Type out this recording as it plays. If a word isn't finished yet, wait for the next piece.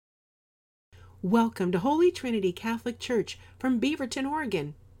Welcome to Holy Trinity Catholic Church from Beaverton,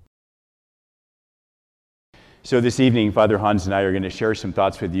 Oregon. So this evening, Father Hans and I are going to share some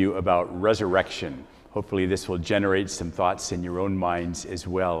thoughts with you about resurrection. Hopefully this will generate some thoughts in your own minds as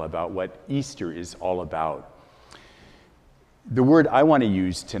well about what Easter is all about. The word I want to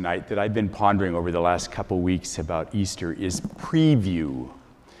use tonight that I've been pondering over the last couple weeks about Easter is preview.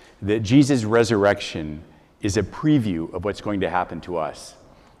 That Jesus' resurrection is a preview of what's going to happen to us.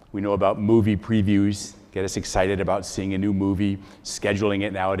 We know about movie previews, get us excited about seeing a new movie, scheduling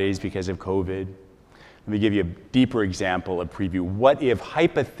it nowadays because of COVID. Let me give you a deeper example of preview. What if,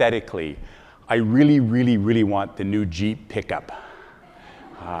 hypothetically, I really want the new Jeep pickup?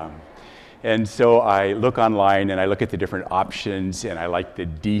 And so I look online and I look at the different options and I like the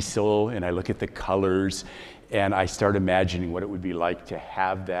diesel and I look at the colors and I start imagining what it would be like to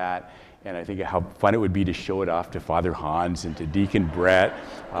have that. And I think of how fun it would be to show it off to Father Hans and to Deacon Brett,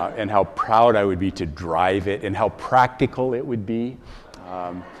 and how proud I would be to drive it, and how practical it would be.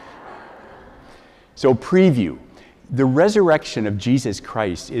 So preview. The resurrection of Jesus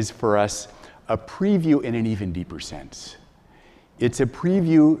Christ is for us a preview in an even deeper sense. It's a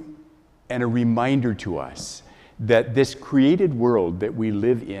preview and a reminder to us that this created world that we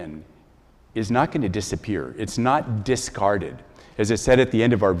live in is not going to disappear. It's not discarded. As I said at the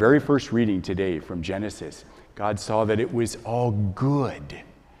end of our very first reading today from Genesis, God saw that it was all good.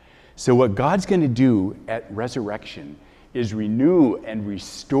 So what God's going to do at resurrection is renew and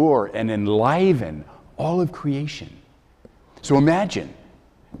restore and enliven all of creation. So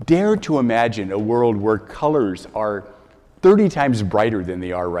dare to imagine a world where colors are 30 times brighter than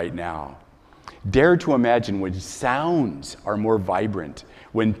they are right now. Dare to imagine when sounds are more vibrant,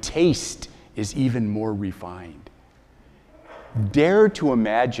 when taste is even more refined. Dare to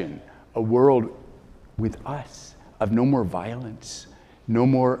imagine a world with us of no more violence, no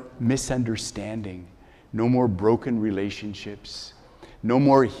more misunderstanding, no more broken relationships, no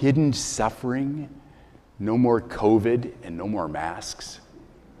more hidden suffering, no more COVID, and no more masks.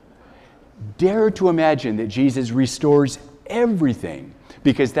 Dare to imagine that Jesus restores everything,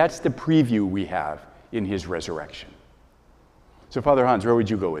 because that's the preview we have in his resurrection. So Father Hans, where would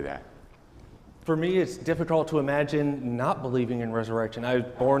you go with that? For me, it's difficult to imagine not believing in resurrection. I was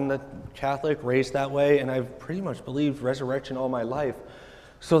born Catholic, raised that way, and I've pretty much believed resurrection all my life.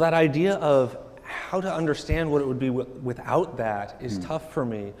 So that idea of how to understand what it would be without that is tough for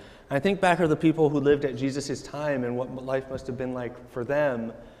me. And I think back to the people who lived at Jesus' time and what life must have been like for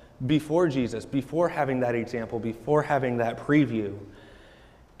them before Jesus, before having that example, before having that preview.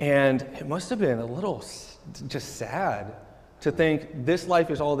 And it must have been a little just sad to think this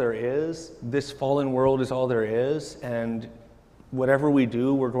life is all there is, this fallen world is all there is, and whatever we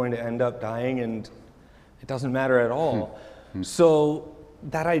do, we're going to end up dying, and it doesn't matter at all. So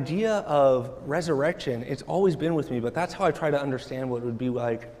that idea of resurrection, it's always been with me, but that's how I try to understand what it would be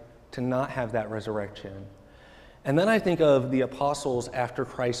like to not have that resurrection. And then I think of the apostles after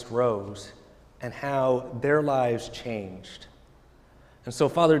Christ rose and how their lives changed. And so,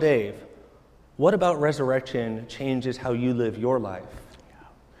 Father Dave, what about resurrection changes how you live your life?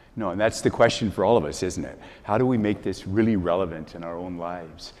 No, and that's the question for all of us, isn't it? How do we make this really relevant in our own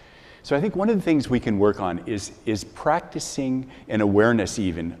lives? So I think one of the things we can work on is practicing an awareness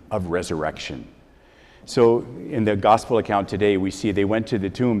even of resurrection. So in the gospel account today, we see they went to the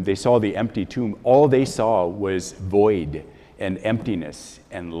tomb, they saw the empty tomb. All they saw was void and emptiness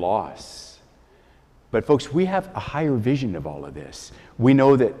and loss. But folks, we have a higher vision of all of this. We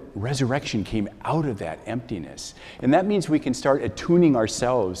know that resurrection came out of that emptiness. And that means we can start attuning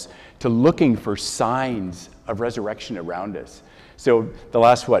ourselves to looking for signs of resurrection around us. So the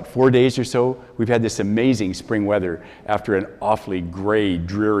last, 4 days or so, we've had this amazing spring weather after an awfully gray,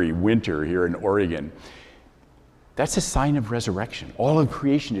 dreary winter here in Oregon. That's a sign of resurrection. All of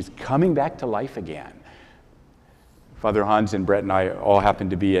creation is coming back to life again. Father Hans and Brett and I all happened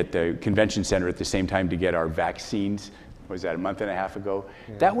to be at the convention center at the same time to get our vaccines. Was that a month and a half ago?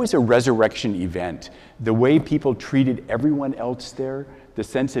 Yeah. That was a resurrection event. The way people treated everyone else there, the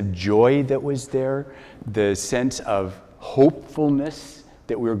sense of joy that was there, the sense of hopefulness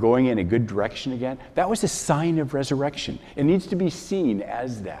that we were going in a good direction again, that was a sign of resurrection. It needs to be seen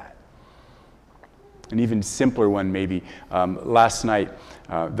as that. An even simpler one maybe. Last night,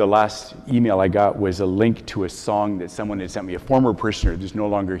 the last email I got was a link to a song that someone had sent me, a former parishioner who's no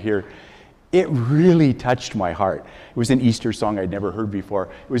longer here. It really touched my heart. It was an Easter song I'd never heard before.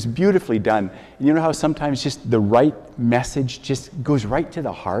 It was beautifully done. And you know how sometimes just the right message just goes right to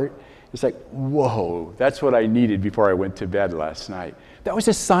the heart? It's like, whoa, that's what I needed before I went to bed last night. That was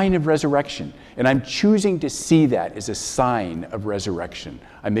a sign of resurrection. And I'm choosing to see that as a sign of resurrection.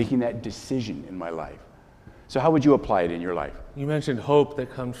 I'm making that decision in my life. So how would you apply it in your life? You mentioned hope that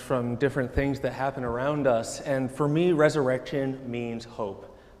comes from different things that happen around us. And for me, resurrection means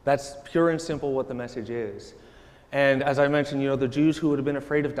hope. That's pure and simple what the message is. And as I mentioned, the Jews who would have been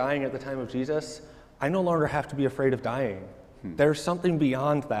afraid of dying at the time of Jesus, I no longer have to be afraid of dying. There's something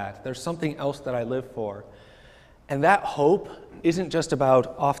beyond that. There's something else that I live for. And that hope isn't just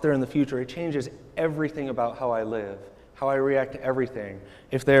about off there in the future. It changes everything about how I live, how I react to everything.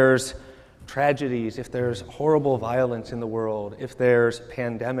 If there's tragedies, if there's horrible violence in the world, if there's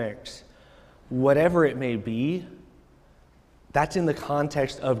pandemics, whatever it may be, that's in the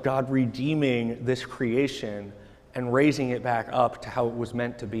context of God redeeming this creation and raising it back up to how it was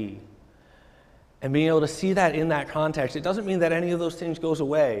meant to be. And being able to see that in that context, it doesn't mean that any of those things goes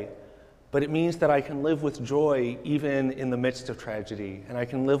away, but it means that I can live with joy even in the midst of tragedy, and I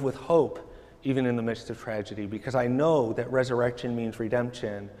can live with hope even in the midst of tragedy, because I know that resurrection means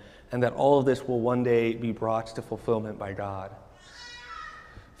redemption, and that all of this will one day be brought to fulfillment by God.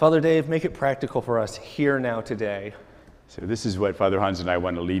 Father Dave, make it practical for us here now today. So this is what Father Hans and I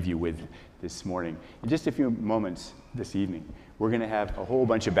want to leave you with this morning. In just a few moments this evening, we're going to have a whole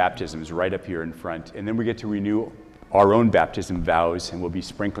bunch of baptisms right up here in front, and then we get to renew our own baptism vows, and we'll be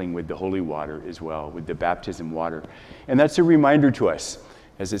sprinkling with the holy water as well, with the baptism water. And that's a reminder to us,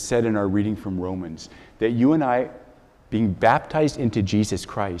 as it said in our reading from Romans, that you and I, being baptized into Jesus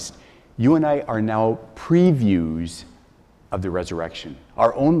Christ, you and I are now previews of the resurrection.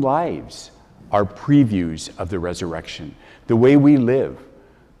 Our own lives are previews of the resurrection. The way we live,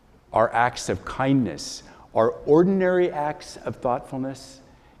 our acts of kindness, our ordinary acts of thoughtfulness,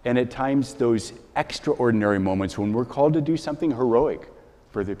 and at times those extraordinary moments when we're called to do something heroic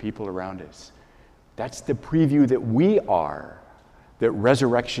for the people around us. That's the preview that we are, that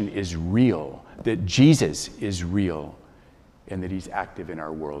resurrection is real, that Jesus is real, and that he's active in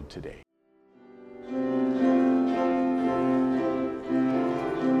our world today.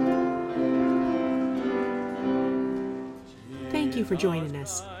 Thank you for joining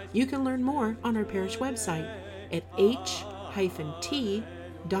us. You can learn more on our parish website at h-t.org.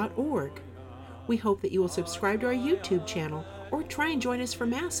 We hope that you will subscribe to our YouTube channel or try and join us for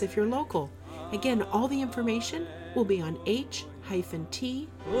Mass if you're local. Again, all the information will be on h-t.org.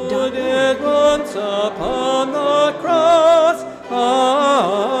 Put it once upon the cross, hallelujah,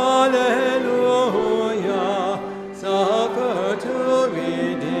 suffer to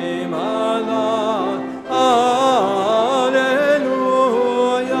redeem our lot, hallelujah.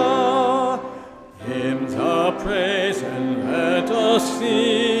 Hymns of praise and let us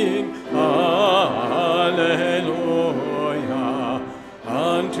sing, hallelujah,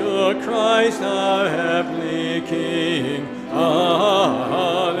 unto Christ our heavenly King, hallelujah.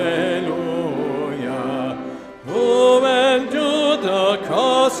 Who went to the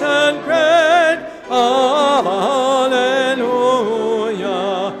cross and prayed, hallelujah,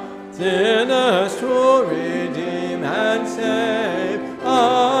 sinners to redeem and save,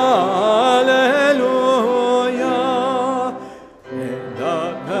 hallelujah. In the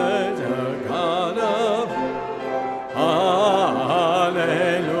better God of hallelujah,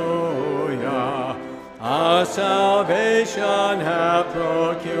 our salvation hath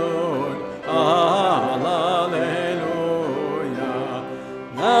procured, hallelujah.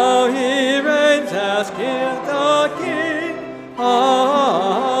 Now he reigns as King.